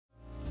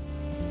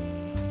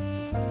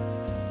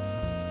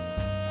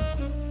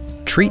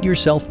Treat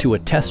yourself to a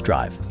test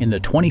drive in the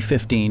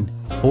 2015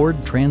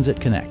 Ford Transit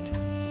Connect.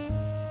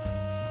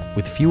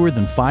 With fewer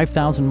than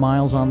 5,000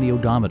 miles on the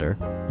odometer,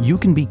 you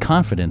can be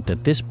confident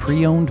that this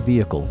pre-owned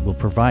vehicle will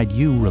provide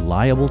you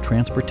reliable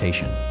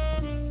transportation.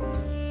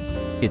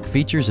 It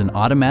features an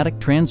automatic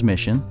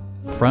transmission,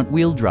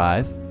 front-wheel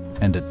drive,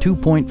 and a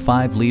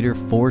 2.5-liter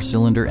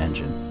four-cylinder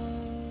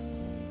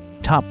engine.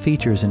 Top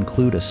features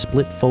include a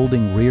split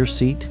folding rear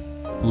seat,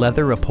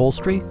 leather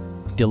upholstery,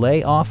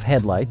 delay-off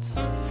headlights,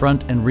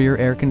 front and rear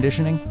air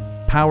conditioning,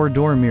 power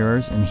door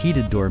mirrors and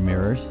heated door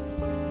mirrors,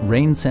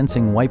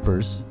 rain-sensing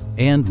wipers,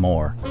 and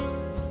more.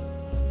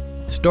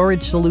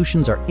 Storage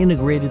solutions are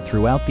integrated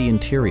throughout the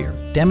interior,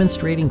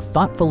 demonstrating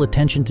thoughtful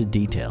attention to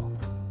detail.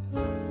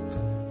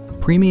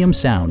 Premium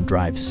sound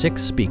drives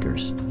 6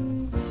 speakers,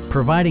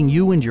 providing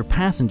you and your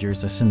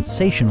passengers a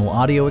sensational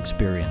audio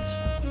experience.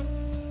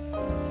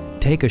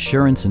 Take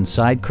assurance in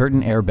side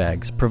curtain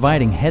airbags,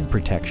 providing head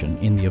protection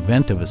in the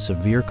event of a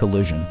severe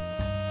collision.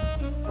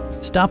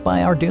 Stop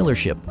by our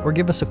dealership or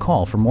give us a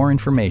call for more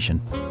information.